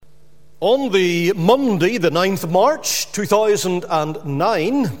On the Monday, the 9th of March,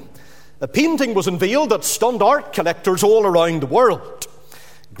 2009, a painting was unveiled that stunned art collectors all around the world.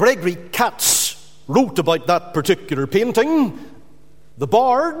 Gregory Katz wrote about that particular painting, The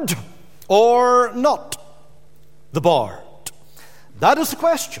Bard or Not the Bard? That is the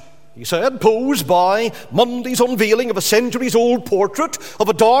question, he said, posed by Monday's unveiling of a centuries-old portrait of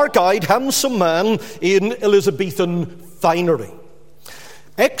a dark-eyed, handsome man in Elizabethan finery.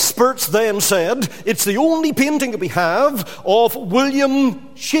 Experts then said it's the only painting that we have of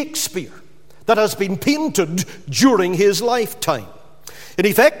William Shakespeare that has been painted during his lifetime. In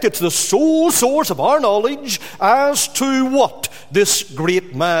effect, it's the sole source of our knowledge as to what this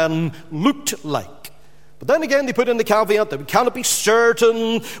great man looked like. But then again, they put in the caveat that we cannot be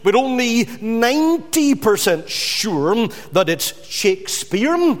certain, we're only 90% sure that it's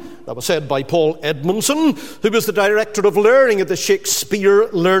Shakespeare. That was said by Paul Edmondson, who was the Director of Learning at the Shakespeare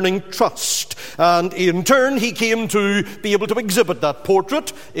Learning Trust. And in turn, he came to be able to exhibit that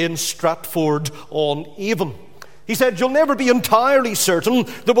portrait in Stratford-on-Avon. He said, you'll never be entirely certain.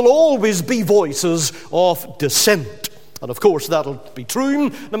 There will always be voices of dissent. And of course, that'll be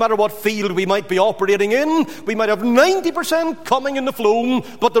true. No matter what field we might be operating in, we might have 90% coming in the flow,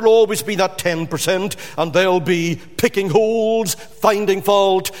 but there'll always be that 10%, and they'll be picking holes, finding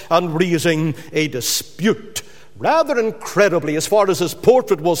fault, and raising a dispute. Rather incredibly, as far as his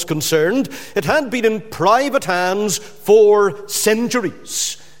portrait was concerned, it had been in private hands for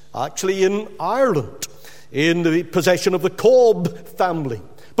centuries. Actually, in Ireland, in the possession of the Cobb family.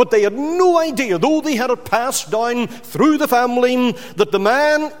 But they had no idea, though they had it passed down through the family, that the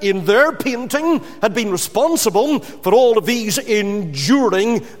man in their painting had been responsible for all of these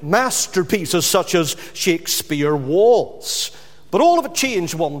enduring masterpieces such as Shakespeare was. But all of it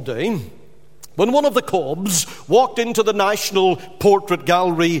changed one day when one of the Cobbs walked into the National Portrait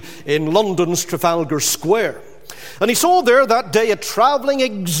Gallery in London's Trafalgar Square. And he saw there that day a travelling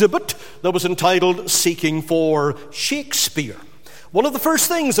exhibit that was entitled Seeking for Shakespeare. One of the first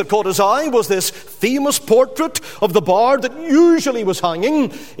things that caught his eye was this famous portrait of the bard that usually was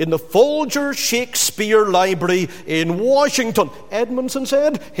hanging in the Folger Shakespeare Library in Washington. Edmondson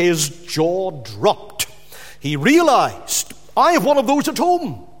said his jaw dropped. He realized, I have one of those at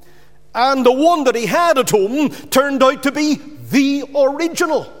home. And the one that he had at home turned out to be the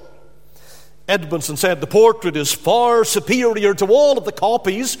original. Edmondson said the portrait is far superior to all of the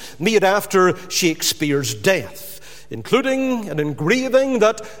copies made after Shakespeare's death, including an engraving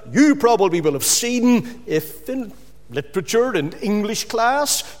that you probably will have seen if in literature, in English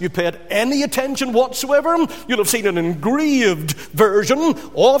class, you paid any attention whatsoever. You'll have seen an engraved version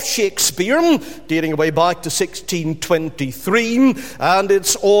of Shakespeare dating away back to 1623, and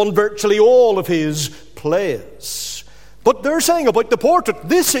it's on virtually all of his plays. But they're saying about the portrait,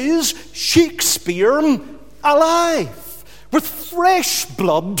 this is Shakespeare alive, with fresh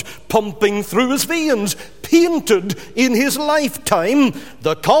blood pumping through his veins, painted in his lifetime.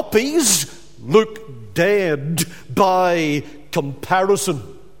 The copies look dead by comparison.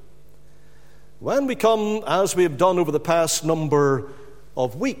 When we come, as we have done over the past number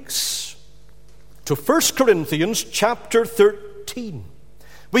of weeks, to 1 Corinthians chapter 13,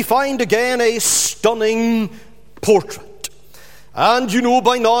 we find again a stunning portrait. And you know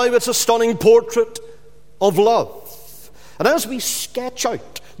by now it's a stunning portrait of love. And as we sketch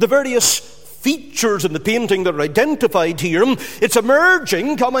out the various features in the painting that are identified here, it's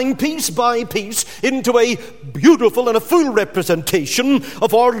emerging, coming piece by piece, into a beautiful and a full representation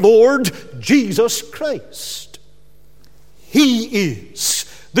of our Lord Jesus Christ. He is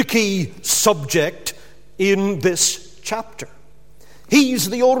the key subject in this chapter. He's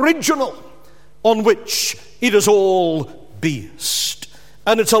the original on which it is all based.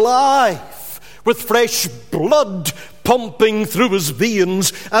 And it's alive with fresh blood pumping through his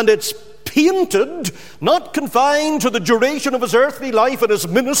veins, and it's painted, not confined to the duration of his earthly life and his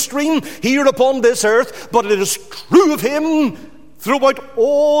ministry here upon this earth, but it is true of him throughout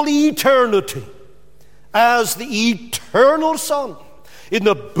all eternity as the eternal Son in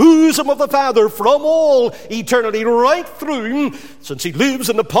the bosom of the Father from all eternity right through, since he lives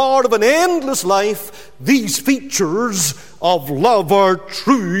in the power of an endless life. These features of love are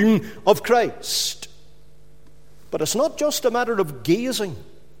true of Christ. But it's not just a matter of gazing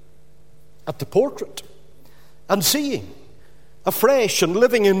at the portrait and seeing a fresh and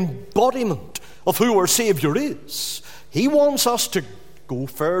living embodiment of who our Savior is. He wants us to go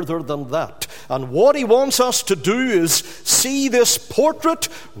further than that. And what he wants us to do is see this portrait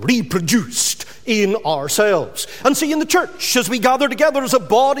reproduced in ourselves. And see in the church, as we gather together as a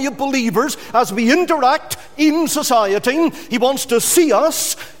body of believers, as we interact in society, he wants to see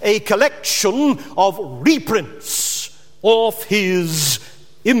us a collection of reprints of his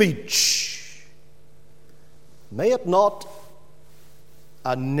image. May it not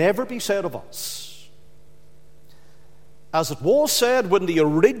and never be said of us, as it was said when the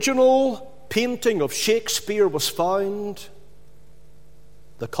original painting of Shakespeare was found,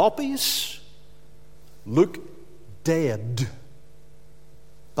 the copies look dead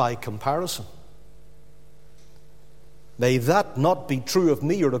by comparison. May that not be true of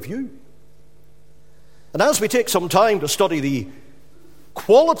me or of you. And as we take some time to study the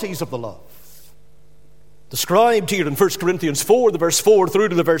qualities of the love described here in 1 Corinthians 4, the verse 4 through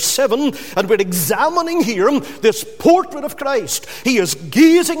to the verse 7, and we're examining here this portrait of Christ. He is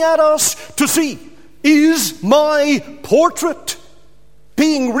gazing at us to see, is my portrait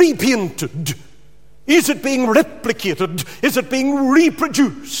being repainted? Is it being replicated? Is it being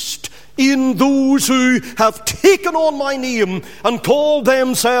reproduced in those who have taken on my name and called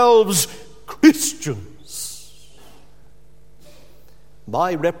themselves Christians?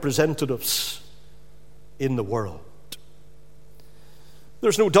 My representatives in the world.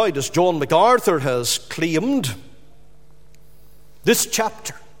 There's no doubt, as John MacArthur has claimed, this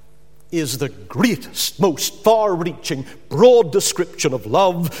chapter is the greatest, most far-reaching, broad description of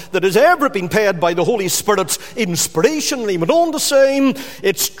love that has ever been penned by the Holy Spirit's inspiration. He went on to say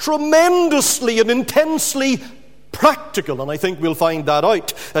it's tremendously and intensely practical, and I think we'll find that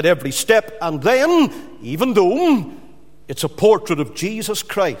out at every step. And then, even though it's a portrait of Jesus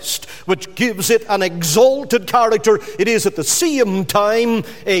Christ, which gives it an exalted character, it is at the same time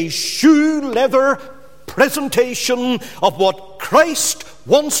a shoe-leather presentation of what Christ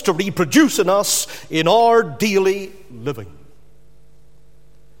wants to reproduce in us in our daily living.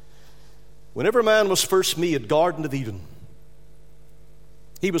 Whenever man was first made, Garden of Eden,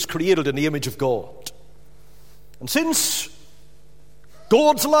 he was created in the image of God. And since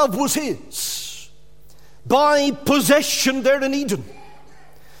God's love was his, by possession there in Eden,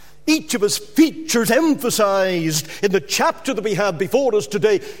 each of his features emphasized in the chapter that we have before us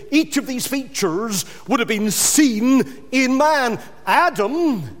today, each of these features would have been seen in man.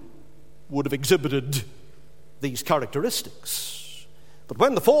 Adam would have exhibited these characteristics. But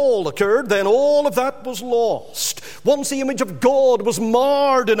when the fall occurred, then all of that was lost. Once the image of God was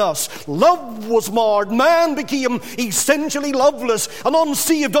marred in us, love was marred, man became essentially loveless. An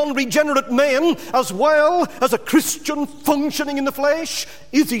unsaved, unregenerate man, as well as a Christian functioning in the flesh,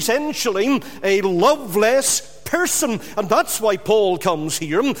 is essentially a loveless person. And that's why Paul comes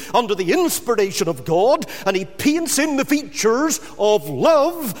here under the inspiration of God, and he paints in the features of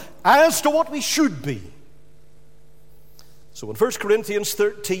love as to what we should be. So in 1 Corinthians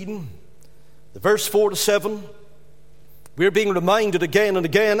 13, the verse 4 to 7, we're being reminded again and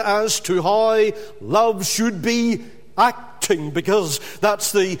again as to how love should be acting, because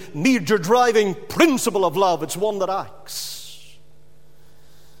that's the major driving principle of love. It's one that acts.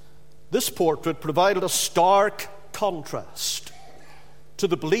 This portrait provided a stark contrast to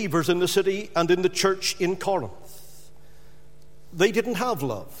the believers in the city and in the church in Corinth. They didn't have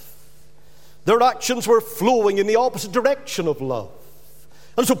love. Their actions were flowing in the opposite direction of love.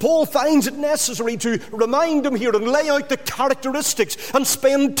 And so Paul finds it necessary to remind them here and lay out the characteristics and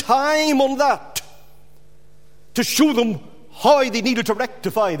spend time on that to show them how they needed to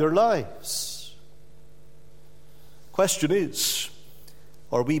rectify their lives. Question is,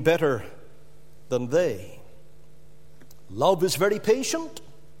 are we better than they? Love is very patient.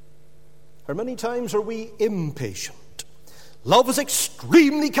 Or many times are we impatient? Love is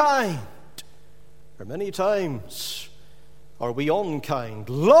extremely kind. Or many times are we unkind?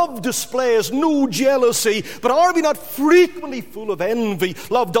 Love displays no jealousy, but are we not frequently full of envy?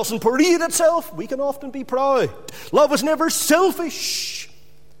 Love doesn't parade itself. We can often be proud. Love is never selfish.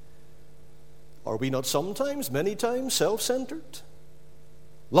 Are we not sometimes, many times, self-centered?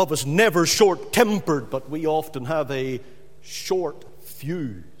 Love is never short-tempered, but we often have a short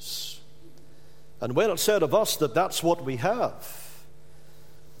fuse. And when it's said of us that that's what we have,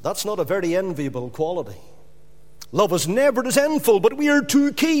 that's not a very enviable quality. Love is never resentful, but we are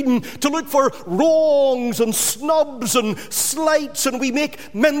too keen to look for wrongs and snubs and slights, and we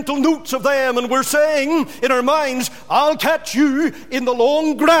make mental notes of them, and we're saying in our minds, I'll catch you in the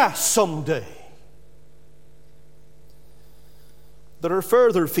long grass someday. There are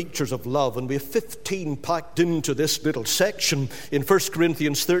further features of love, and we have 15 packed into this little section in 1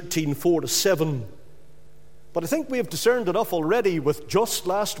 Corinthians 13, 4 to 7. But I think we have discerned enough already with just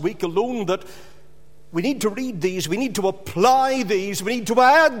last week alone that we need to read these, we need to apply these, we need to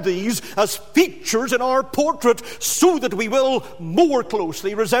add these as features in our portrait so that we will more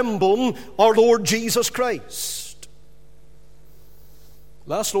closely resemble our Lord Jesus Christ.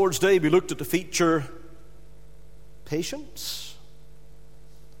 Last Lord's Day we looked at the feature patience.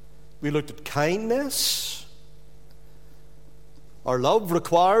 We looked at kindness. Our love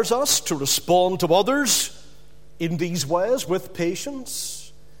requires us to respond to others in these ways with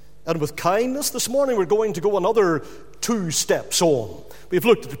patience and with kindness. This morning we're going to go another 2 steps on. We've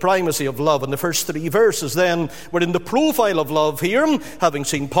looked at the primacy of love in the first 3 verses. Then we're in the profile of love here, having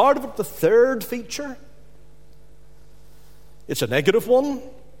seen part of it. The third feature, it's a negative one.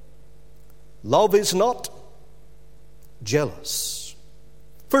 Love is not jealous.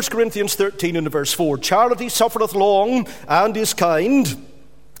 1 Corinthians 13 and verse 4, charity suffereth long and is kind.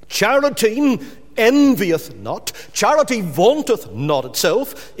 Charity envieth not. Charity vaunteth not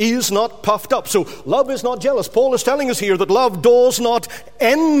itself, is not puffed up. So love is not jealous. Paul is telling us here that love does not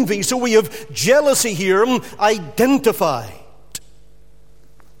envy. So we have jealousy here identified.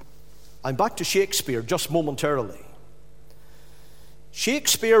 I'm back to Shakespeare just momentarily.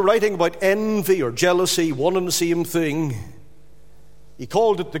 Shakespeare, writing about envy or jealousy, one and the same thing, he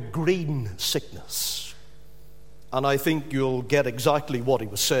called it the green sickness. And I think you'll get exactly what he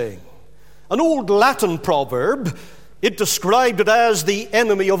was saying. An old Latin proverb, it described it as the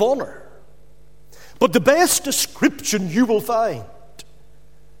enemy of honor. But the best description you find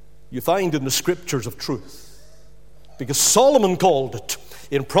in the scriptures of truth. Because Solomon called it,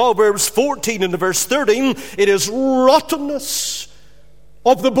 in Proverbs 14 and verse 13, it is rottenness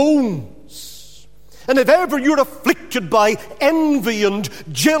of the bones. And if ever you're afflicted by envy and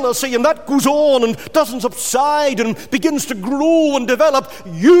jealousy, and that goes on and doesn't subside and begins to grow and develop,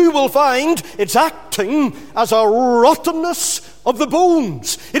 you will find it's acting as a rottenness of the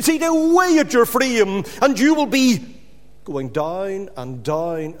bones. It's eating away at your frame, and you will be going down and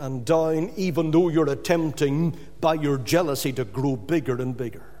down and down, even though you're attempting by your jealousy to grow bigger and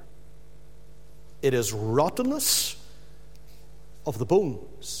bigger. It is rottenness of the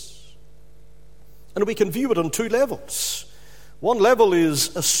bones. And we can view it on 2 levels. One level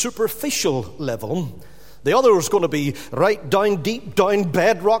is a superficial level. The other is going to be right down, deep down,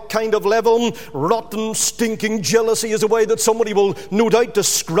 bedrock kind of level. Rotten, stinking jealousy is a way that somebody will no doubt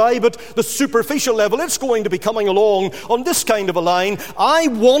describe it. The superficial level, it's going to be coming along on this kind of a line. I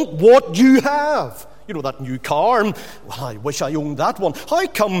want what you have. You know, that new car. Well, I wish I owned that one. How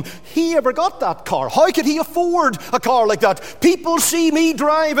come he ever got that car? How could he afford a car like that? People see me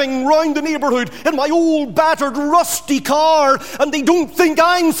driving round the neighbourhood in my old, battered, rusty car, and they don't think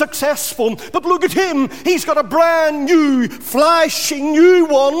I'm successful. But look at him. He's got a brand new, flashing new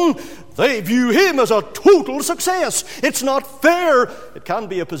one. They view him as a total success. It's not fair. It can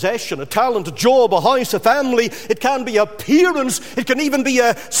be a possession, a talent, a job, a house, a family. It can be appearance. It can even be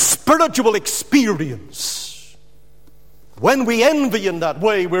a spiritual experience. When we envy in that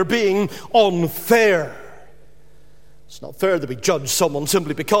way, we're being unfair. It's not fair that we judge someone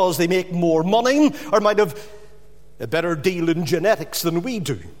simply because they make more money or might have a better deal in genetics than we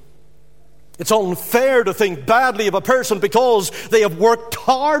do. It's unfair to think badly of a person because they have worked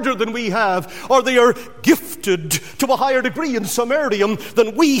harder than we have, or they are gifted to a higher degree in some area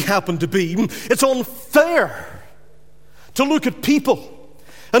than we happen to be. It's unfair to look at people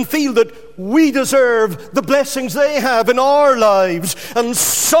and feel that we deserve the blessings they have in our lives, and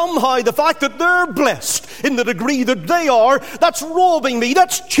somehow the fact that they're blessed in the degree that they are, that's robbing me,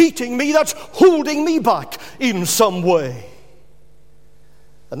 that's cheating me, that's holding me back in some way.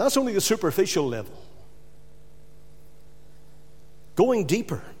 And that's only the superficial level. Going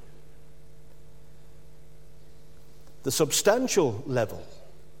deeper, the substantial level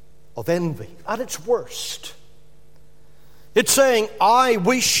of envy at its worst, it's saying, I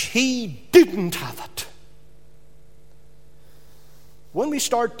wish he didn't have it. When we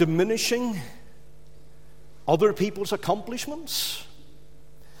start diminishing other people's accomplishments,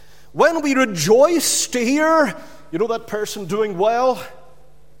 when we rejoice to hear, you know, that person doing well,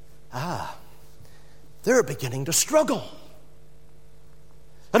 they're beginning to struggle.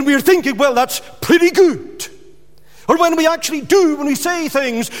 And we're thinking, well, that's pretty good. Or when we actually do, when we say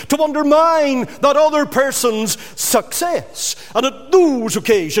things to undermine that other person's success. And at those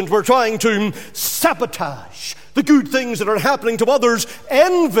occasions, we're trying to sabotage the good things that are happening to others.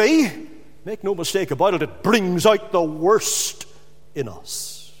 Envy, make no mistake about it, it brings out the worst in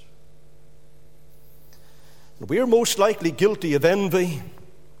us. And we're most likely guilty of envy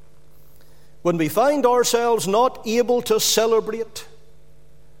when we find ourselves not able to celebrate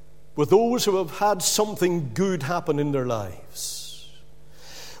with those who have had something good happen in their lives.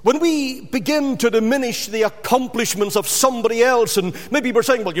 When we begin to diminish the accomplishments of somebody else, and maybe we're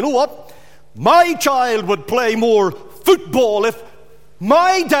saying, well, you know what? My child would play more football if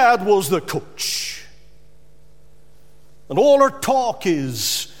my dad was the coach. And all our talk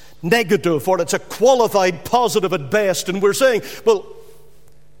is negative, or it's a qualified positive at best, and we're saying, well,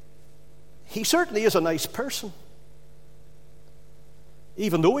 he certainly is a nice person,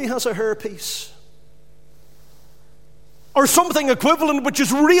 even though he has a hairpiece. Or something equivalent, which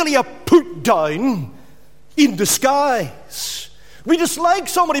is really a put down in disguise. We dislike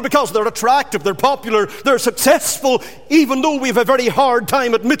somebody because they're attractive, they're popular, they're successful, even though we have a very hard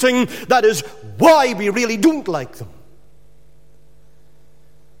time admitting that is why we really don't like them.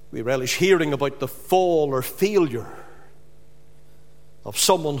 We relish hearing about the fall or failure of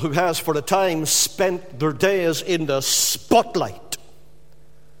someone who has for a time spent their days in the spotlight.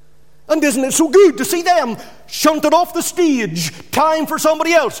 And isn't it so good to see them shunted off the stage? Time for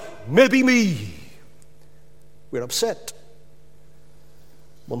somebody else, maybe me. We're upset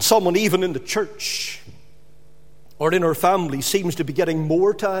when someone, even in the church or in our family, seems to be getting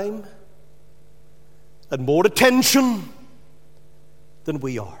more time and more attention than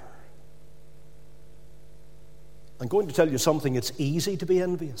we are. I'm going to tell you something. It's easy to be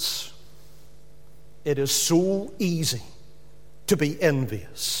envious. It is so easy to be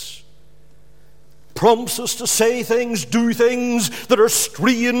envious. Prompts us to say things, do things that are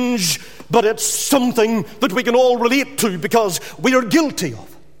strange, but it's something that we can all relate to because we are guilty of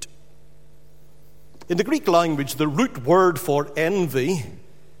it. In the Greek language, the root word for envy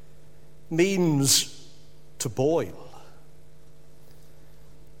means to boil.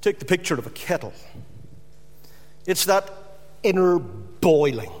 Take the picture of a kettle. It's that inner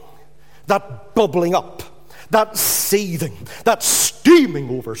boiling, that bubbling up, that seething, that steaming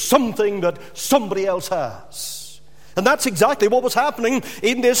over something that somebody else has. And that's exactly what was happening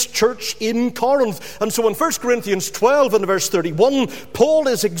in this church in Corinth. And so in 1 Corinthians 12 and verse 31, Paul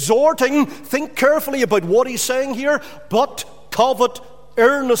is exhorting, think carefully about what he's saying here, but covet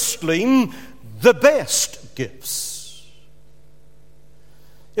earnestly the best gifts.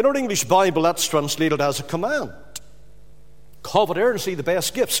 In our English Bible, that's translated as a command. Covet earnestly the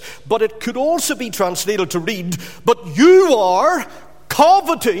best gifts. But it could also be translated to read, but you are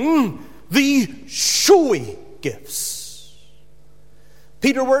coveting the showy gifts.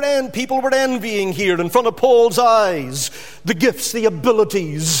 People were envying here in front of Paul's eyes the gifts, the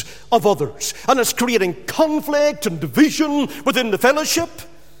abilities of others. And it's creating conflict and division within the fellowship.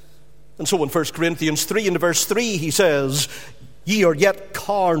 And so in 1 Corinthians 3 and verse 3 he says, ye are yet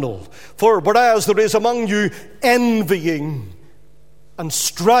carnal, for whereas there is among you envying and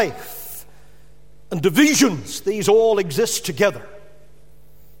strife and divisions, these all exist together.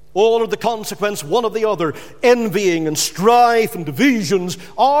 All are the consequence one of the other. Envying and strife and divisions.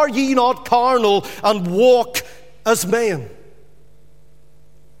 Are ye not carnal and walk as men?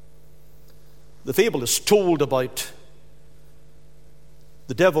 The fable is told about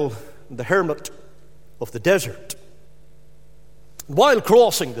the devil and the hermit of the desert. While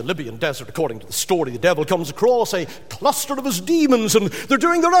crossing the Libyan desert, according to the story, the devil comes across a cluster of his demons, and they're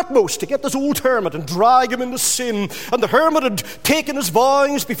doing their utmost to get this old hermit and drag him into sin. And the hermit had taken his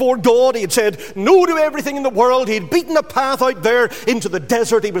vows before God. He had said no to everything in the world. He had beaten a path out there into the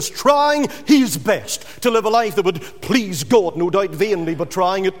desert. He was trying his best to live a life that would please God, no doubt vainly, but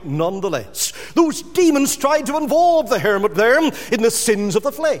trying it nonetheless. Those demons tried to involve the hermit there in the sins of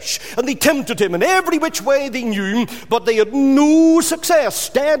the flesh, and they tempted him in every which way they knew, but they had no success.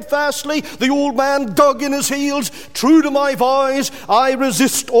 Steadfastly the old man dug in his heels. True to my vows, I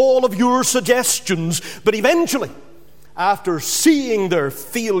resist all of your suggestions. But eventually, after seeing their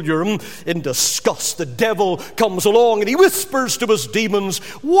failure in disgust, the devil comes along and he whispers to his demons,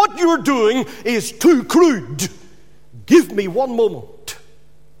 what you're doing is too crude. Give me one moment.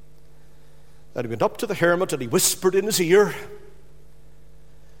 And he went up to the hermit and he whispered in his ear,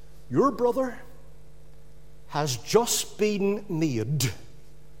 your brother has just been made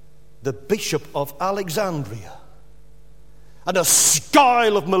the Bishop of Alexandria. And a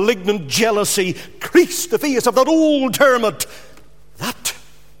scowl of malignant jealousy creased the face of that old hermit. That,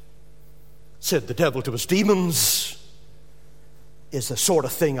 said the devil to his demons, is the sort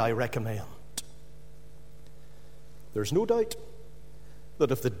of thing I recommend. There's no doubt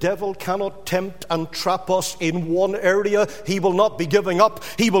that if the devil cannot tempt and trap us in one area, he will not be giving up.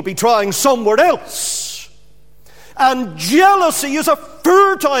 He will be trying somewhere else. And jealousy is a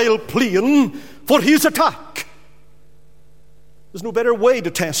fertile plain for his attack. There's no better way to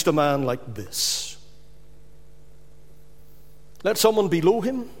test a man like this. Let someone below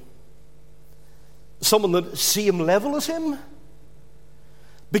him someone the same level as him,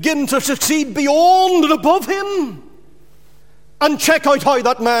 begin to succeed beyond and above him, and check out how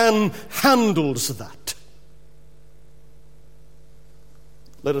that man handles that.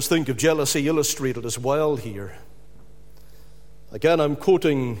 Let us think of jealousy illustrated as well here. Again, I'm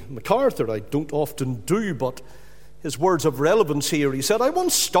quoting MacArthur. I don't often do, but his words of relevance here. He said, I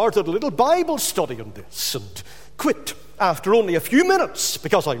once started a little Bible study on this and quit after only a few minutes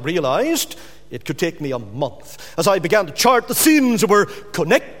because I realized it could take me a month. As I began to chart the sins that were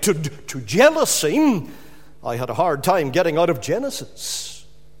connected to jealousy, I had a hard time getting out of Genesis.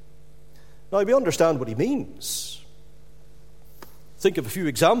 Now, we understand what he means. Think of a few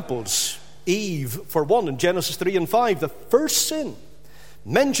examples. Eve, for one, in Genesis 3 and 5, the first sin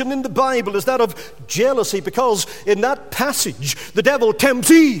mentioned in the Bible is that of jealousy, because in that passage the devil tempts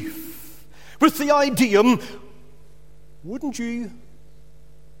Eve with the idea, wouldn't you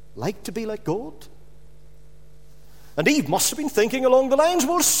like to be like God? And Eve must have been thinking along the lines,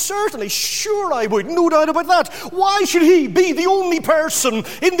 well, certainly, sure I would, no doubt about that. Why should he be the only person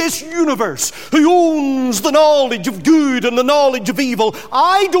in this universe who owns the knowledge of good and the knowledge of evil?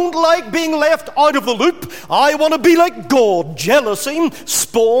 I don't like being left out of the loop. I want to be like God. Jealousy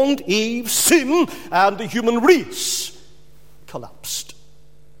spawned Eve's sin, and the human race collapsed.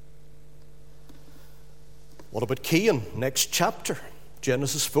 What about Cain? Next chapter,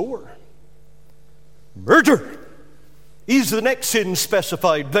 Genesis 4. Murder is the next sin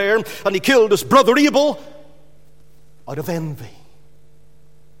specified there, and he killed his brother Abel out of envy,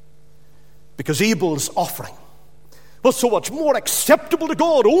 because Abel's offering was so much more acceptable to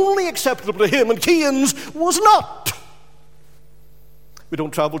God, only acceptable to him, and Cain's was not. We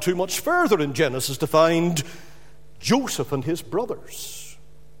don't travel too much further in Genesis to find Joseph and his brothers.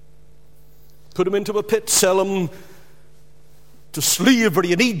 Put him into a pit, sell him to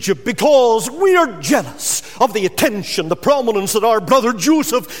slavery in Egypt because we are jealous of the attention, the prominence that our brother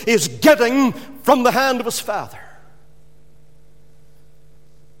Joseph is getting from the hand of his father.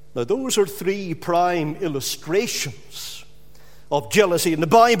 Now, those are three prime illustrations of jealousy in the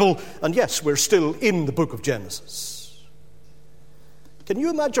Bible, and yes, we're still in the book of Genesis. Can you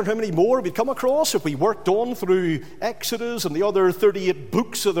imagine how many more we'd come across if we worked on through Exodus and the other 38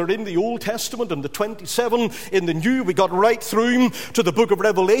 books that are in the Old Testament and the 27 in the New? We got right through to the book of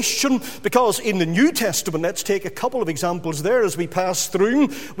Revelation, because in the New Testament, let's take a couple of examples there as we pass through.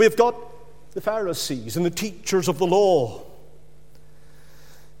 We've got the Pharisees and the teachers of the law.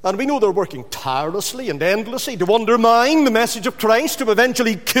 And we know they're working tirelessly and endlessly to undermine the message of Christ, to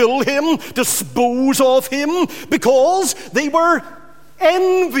eventually kill him, dispose of him, because they were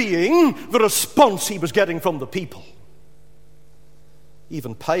envying the response he was getting from the people.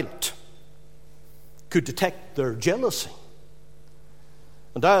 Even Pilate could detect their jealousy.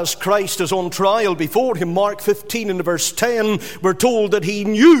 And as Christ is on trial before him, Mark 15 and verse 10, we're told that he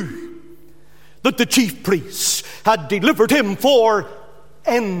knew that the chief priests had delivered him for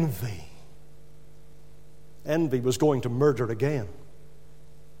envy. Envy was going to murder again.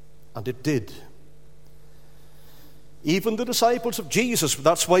 And it did. Even the disciples of Jesus,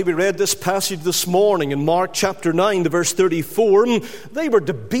 that's why we read this passage this morning in Mark chapter 9, the verse 34, they were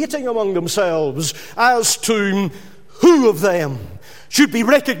debating among themselves as to who of them should be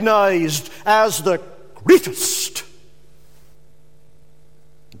recognized as the greatest.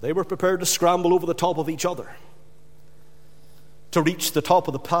 They were prepared to scramble over the top of each other to reach the top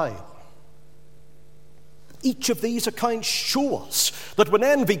of the pile. Each of these accounts show us that when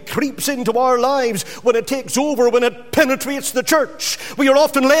envy creeps into our lives, when it takes over, when it penetrates the church, we are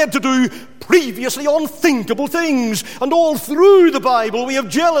often led to do previously unthinkable things. And all through the Bible, we have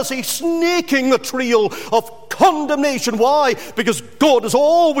jealousy snaking the trail of condemnation. Why? Because God is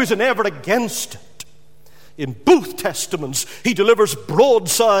always and ever against it. In both Testaments, he delivers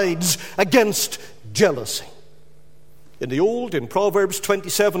broadsides against jealousy. In the Old, in Proverbs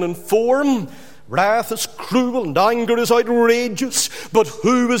 27 and 4, wrath is cruel and anger is outrageous, but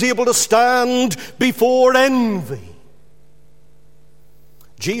who is able to stand before envy?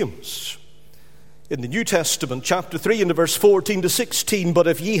 James, in the New Testament, chapter 3 and verse 14 to 16, but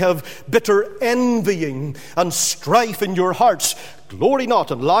if ye have bitter envying and strife in your hearts, glory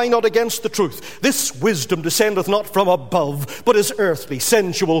not and lie not against the truth. This wisdom descendeth not from above, but is earthly,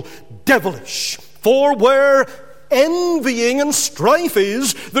 sensual, devilish. For where envying and strife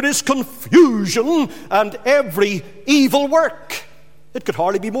is, there is confusion and every evil work. It could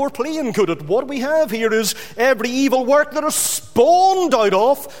hardly be more plain, could it? What we have here is every evil work that is spawned out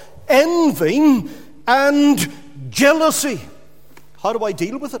of envy and jealousy. How do I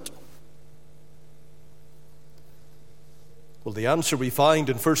deal with it? Well, the answer we find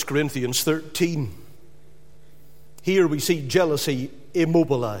in 1 Corinthians 13. Here we see jealousy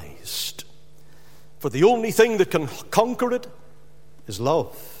immobilized. For the only thing that can conquer it is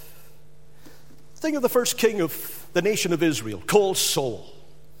love. Think of the first king of the nation of Israel, called Saul.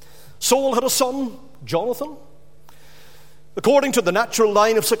 Saul had a son, Jonathan. According to the natural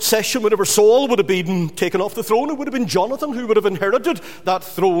line of succession, whenever Saul would have been taken off the throne, it would have been Jonathan who would have inherited that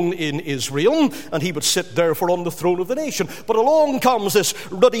throne in Israel, and he would sit therefore on the throne of the nation. But along comes this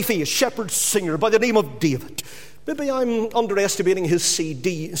ruddy-faced shepherd singer by the name of David. Maybe I'm underestimating his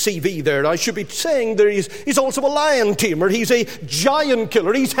CV there. I should be saying that he's also a lion tamer. He's a giant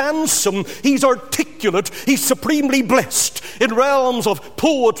killer. He's handsome. He's articulate. He's supremely blessed in realms of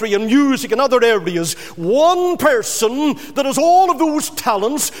poetry and music and other areas. One person that has all of those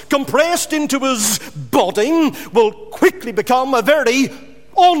talents compressed into his body will quickly become a very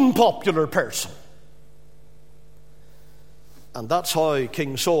unpopular person. And that's how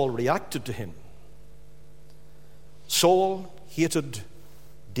King Saul reacted to him. Saul hated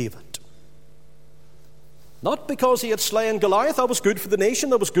David. Not because he had slain Goliath, that was good for the nation,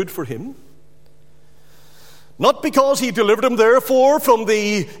 that was good for him. Not because he delivered him, therefore, from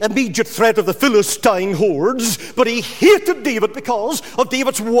the immediate threat of the Philistine hordes, but he hated David because of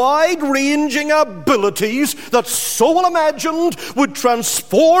David's wide-ranging abilities that Saul imagined would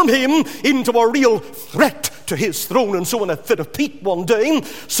transform him into a real threat to his throne. And so in a fit of pique one day,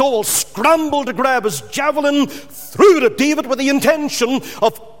 Saul scrambled to grab his javelin, threw it at David with the intention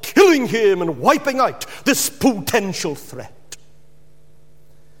of killing him and wiping out this potential threat.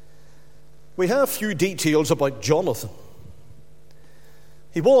 We have few details about Jonathan.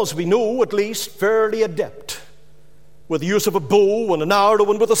 He was, we know, at least fairly adept with the use of a bow and an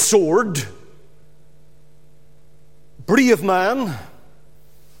arrow and with a sword. Brave man,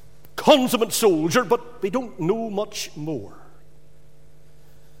 consummate soldier, but we don't know much more.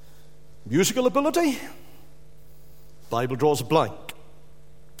 Musical ability, Bible draws a blank.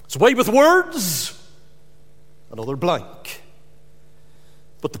 His way with words, another blank.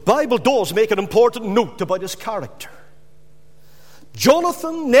 But the Bible does make an important note about his character.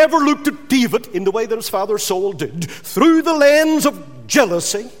 Jonathan never looked at David in the way that his father Saul did, through the lens of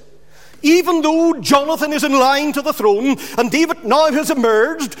jealousy. Even though Jonathan is in line to the throne, and David now has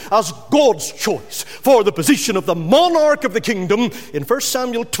emerged as God's choice for the position of the monarch of the kingdom, in 1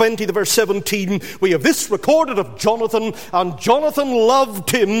 Samuel 20, the verse 17, we have this recorded of Jonathan, and Jonathan loved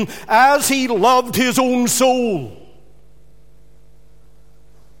him as he loved his own soul.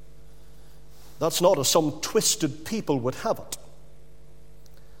 That's not as some twisted people would have it.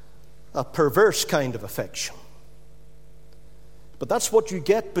 A perverse kind of affection. But that's what you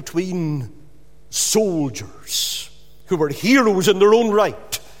get between soldiers who are heroes in their own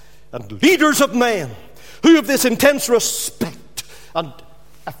right and leaders of men who have this intense respect and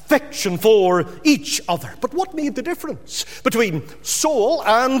affection for each other. But what made the difference between Saul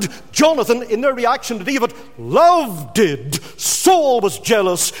and Jonathan in their reaction to David? Love did. Saul was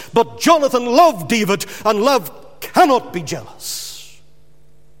jealous, but Jonathan loved David, and love cannot be jealous.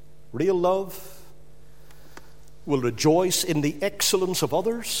 Real love will rejoice in the excellence of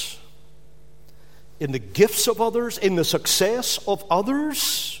others, in the gifts of others, in the success of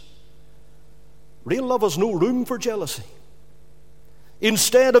others. Real love has no room for jealousy.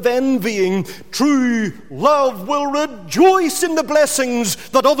 Instead of envying, true love will rejoice in the blessings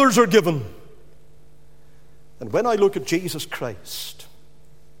that others are given. And when I look at Jesus Christ,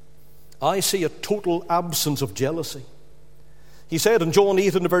 I see a total absence of jealousy. He said in John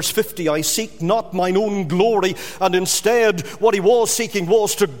 8 and verse 50, I seek not mine own glory, and instead what he was seeking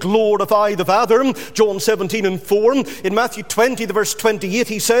was to glorify the Father. John 17 and 4. In Matthew 20, the verse 28,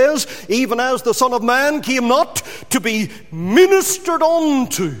 he says, even as the Son of Man came not to be ministered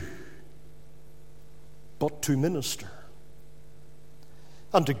unto, but to minister,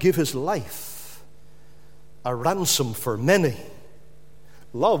 and to give his life a ransom for many.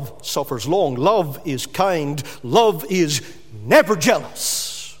 Love suffers long. Love is kind. Love is never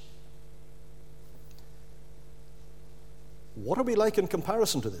jealous. What are we like in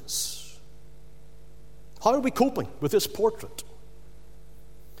comparison to this? How are we coping with this portrait?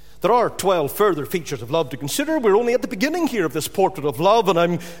 There are 12 further features of love to consider. We're only at the beginning here of this portrait of love, and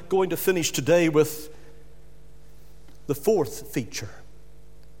I'm going to finish today with the fourth feature.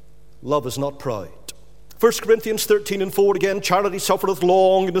 Love is not proud. 1 Corinthians 13 and 4 again, charity suffereth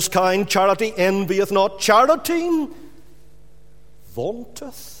long and is kind, charity envieth not, charity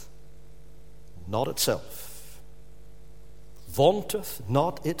vaunteth not itself. Vaunteth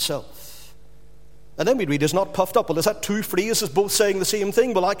not itself. And then we read, is not puffed up. Well, is that two phrases both saying the same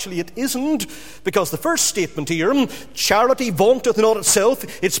thing? Well, actually it isn't, because the first statement here, charity vaunteth not itself,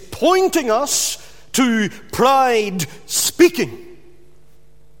 it's pointing us to pride speaking,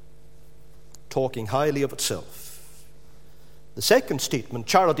 talking highly of itself. The second statement,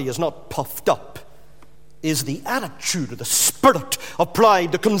 charity is not puffed up, is the attitude or the spirit of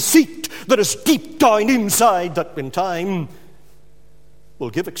pride, the conceit that is deep down inside that in time will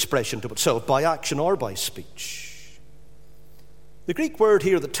give expression to itself by action or by speech. The Greek word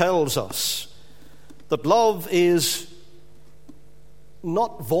here that tells us that love is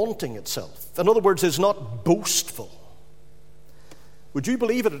not vaunting itself, in other words, is not boastful. Would you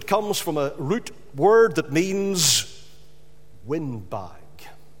believe it comes from a root word that means windbag?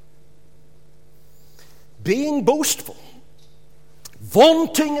 Being boastful,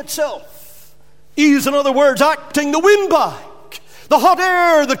 vaunting itself, is, in other words, acting the windbag, the hot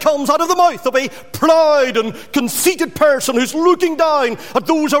air that comes out of the mouth of a proud and conceited person who's looking down at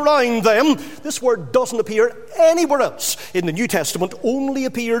those around them. This word doesn't appear anywhere else in the New Testament, only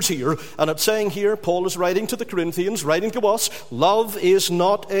appears here. And it's saying here, Paul is writing to the Corinthians, writing to us, love is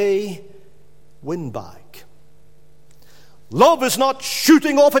not a windbag. Love is not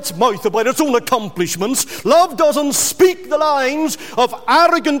shooting off its mouth about its own accomplishments. Love doesn't speak the lines of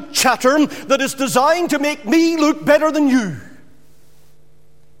arrogant chatter that is designed to make me look better than you.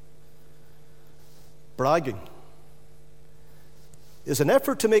 Bragging is an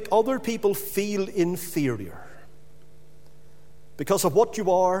effort to make other people feel inferior because of what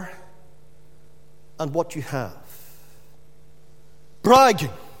you are and what you have. Bragging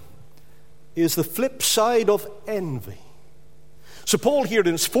is the flip side of envy. So Paul here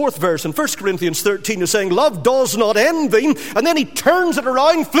in his fourth verse in 1 Corinthians 13 is saying, love does not envy, and then he turns it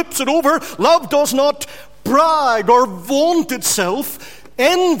around, flips it over. Love does not brag or vaunt itself.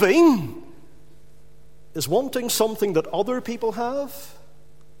 Envy is wanting something that other people have.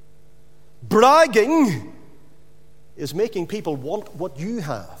 Bragging is making people want what you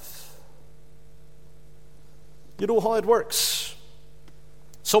have. You know how it works.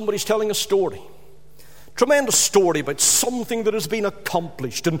 Somebody's telling a story. Tremendous story about something that has been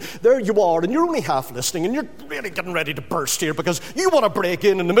accomplished, and there you are, and you're only half listening, and you're really getting ready to burst here because you want to break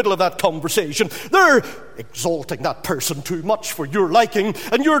in the middle of that conversation. They're exalting that person too much for your liking,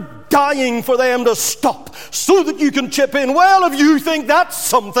 and you're dying for them to stop so that you can chip in. Well, if you think that's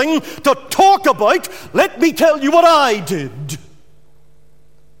something to talk about, let me tell you what I did.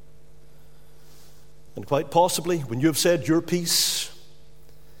 And quite possibly, when you've said your piece,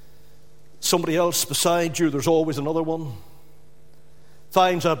 somebody else beside you, there's always another one,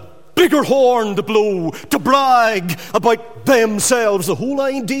 finds a bigger horn to blow, to brag about themselves. The whole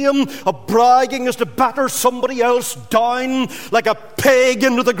idea of bragging is to batter somebody else down like a peg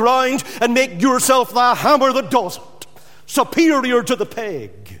into the ground and make yourself the hammer that does it, superior to the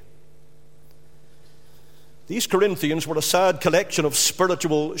peg. These Corinthians were a sad collection of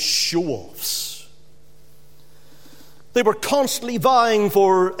spiritual show-offs. They were constantly vying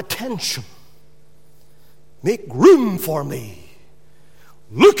for attention. Make room for me.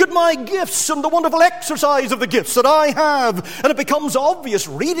 Look at my gifts and the wonderful exercise of the gifts that I have. And it becomes obvious,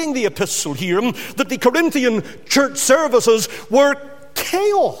 reading the epistle here, that the Corinthian church services were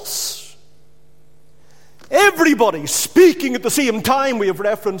chaos. Everybody speaking at the same time. We have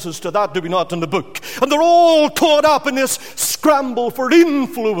references to that, do we not, in the book? And they're all caught up in this scramble for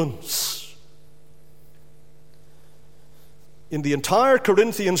influence. In the entire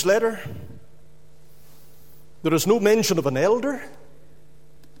Corinthians letter, there is no mention of an elder.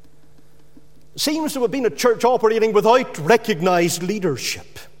 It seems to have been a church operating without recognized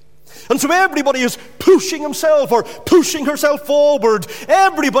leadership. And so everybody is pushing himself or pushing herself forward.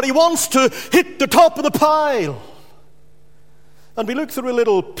 Everybody wants to hit the top of the pile. And we look through a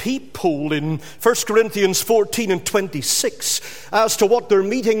little peephole in 1 Corinthians 14 and 26 as to what their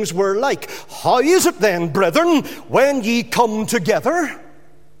meetings were like. How is it then, brethren, when ye come together?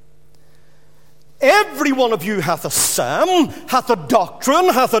 Every one of you hath a psalm, hath a doctrine,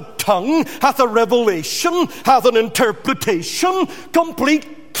 hath a tongue, hath a revelation, hath an interpretation.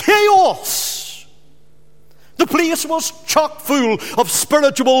 Complete chaos. The place was chock full of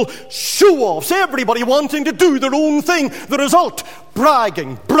spiritual show-offs. Everybody wanting to do their own thing. The result,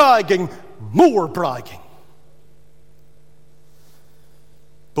 bragging, more bragging.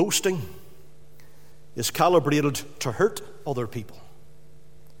 Boasting is calibrated to hurt other people,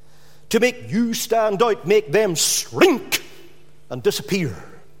 to make you stand out, make them shrink and disappear.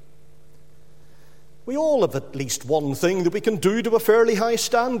 We all have at least one thing that we can do to a fairly high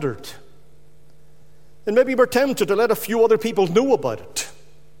standard. And maybe we're tempted to let a few other people know about it.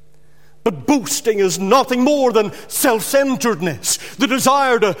 But boasting is nothing more than self-centeredness, the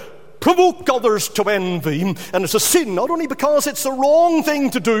desire to provoke others to envy. And it's a sin not only because it's the wrong thing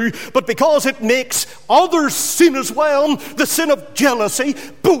to do, but because it makes others sin as well. The sin of jealousy,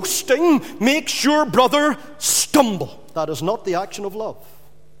 boasting, makes your brother stumble. That is not the action of love.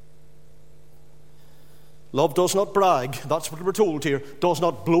 Love does not brag. That's what we're told here. Does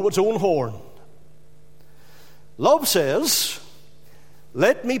not blow its own horn. Love says,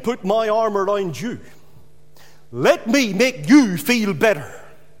 let me put my arm around you. Let me make you feel better.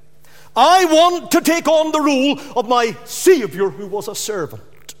 I want to take on the role of my Savior, who was a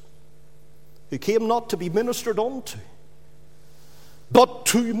servant, who came not to be ministered unto, but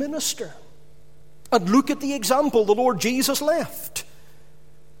to minister. And look at the example the Lord Jesus left.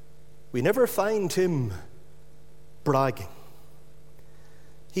 We never find him bragging.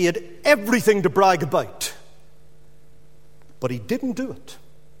 He had everything to brag about, but he didn't do it.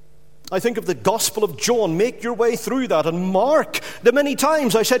 I think of the Gospel of John. Make your way through that and mark the many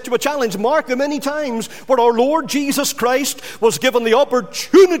times, I set you a challenge, mark the many times where our Lord Jesus Christ was given the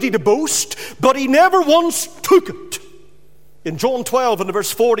opportunity to boast, but he never once took it. In John 12 and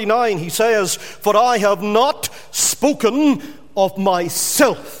verse 49, he says, for I have not spoken of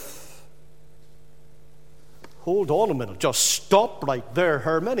myself. Hold on a minute, just stop right there.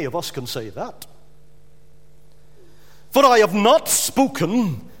 How many of us can say that? For I have not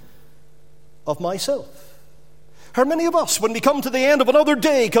spoken of myself. How many of us, when we come to the end of another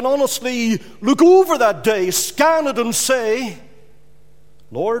day, can honestly look over that day, scan it and say,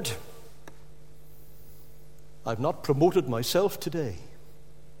 Lord, I've not promoted myself today.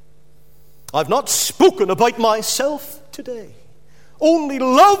 I've not spoken about myself today. Only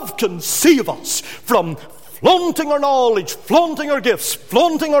love can save us from flaunting our knowledge, flaunting our gifts,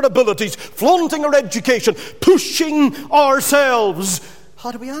 flaunting our abilities, flaunting our education, pushing ourselves.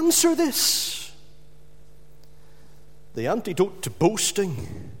 How do we answer this? The antidote to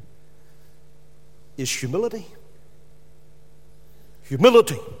boasting is humility.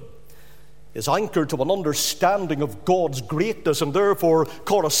 Humility is anchored to an understanding of God's greatness and therefore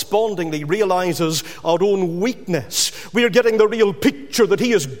correspondingly realizes our own weakness. We are getting the real picture that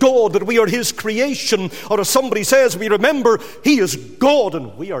he is God, that we are his creation, or as somebody says, we remember he is God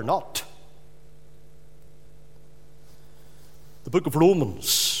and we are not. The book of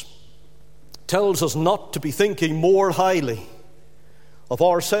Romans tells us not to be thinking more highly of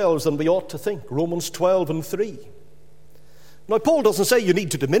ourselves than we ought to think. Romans 12 and 3. Now, Paul doesn't say you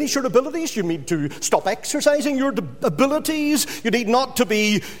need to diminish your abilities, you need to stop exercising your abilities, you need not to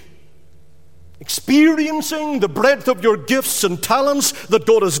be experiencing the breadth of your gifts and talents that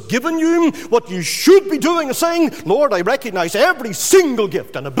God has given you. What you should be doing is saying, Lord, I recognize every single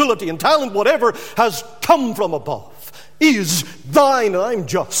gift and ability and talent, whatever has come from above, is thine, and I'm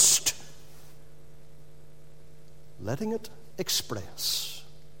just letting it express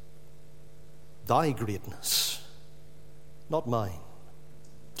thy greatness, not mine.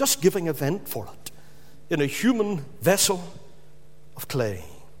 Just giving a vent for it in a human vessel of clay.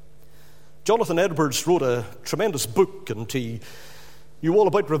 Jonathan Edwards wrote a tremendous book, and he knew all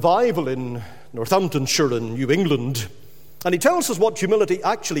about revival in Northamptonshire in New England. And he tells us what humility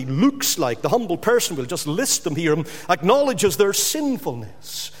actually looks like. The humble person, we'll just list them here, acknowledges their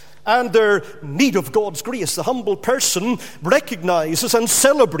sinfulness and their need of God's grace. The humble person recognizes and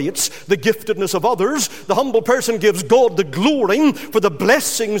celebrates the giftedness of others. The humble person gives God the glory for the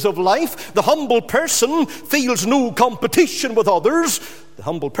blessings of life. The humble person feels no competition with others. The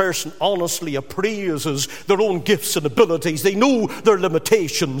humble person honestly appraises their own gifts and abilities. They know their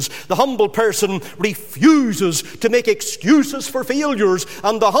limitations. The humble person refuses to make excuses for failures.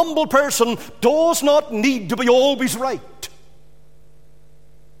 And the humble person does not need to be always right.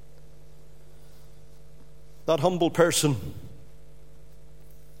 That humble person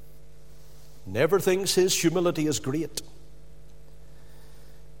never thinks his humility is great,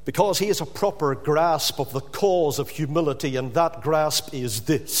 because he has a proper grasp of the cause of humility, and that grasp is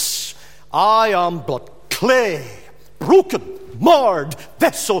this: I am but clay, broken, marred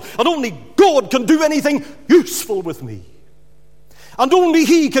vessel, and only God can do anything useful with me. And only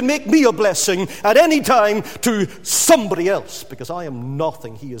he can make me a blessing at any time to somebody else, because I am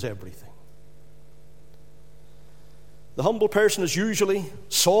nothing, he is everything. The humble person is usually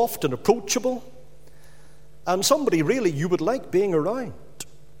soft and approachable, and somebody really you would like being around,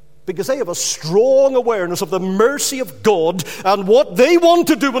 because they have a strong awareness of the mercy of God, and what they want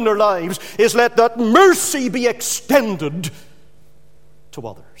to do in their lives is let that mercy be extended to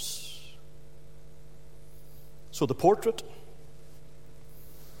others. So the portrait,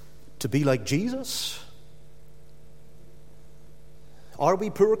 to be like Jesus. Are we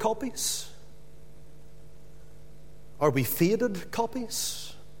poor copies? Are we faded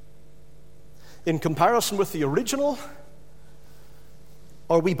copies? in comparison with the original?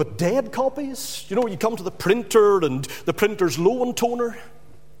 Are we but dead copies? You know, you come to the printer and the printer's low on toner,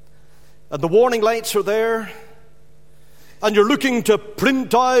 and the warning lights are there, and you're looking to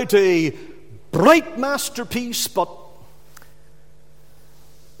print out a bright masterpiece, but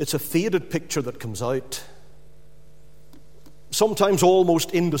it's a faded picture that comes out, sometimes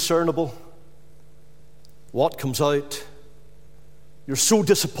almost indiscernible. What comes out? You're so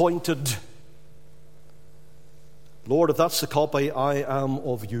disappointed. Lord, if that's the copy I am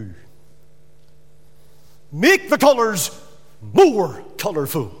of you, make the colours more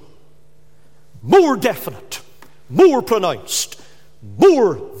colourful, more definite, more pronounced,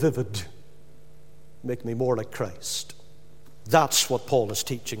 more vivid. Make me more like Christ. That's what Paul is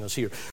teaching us here.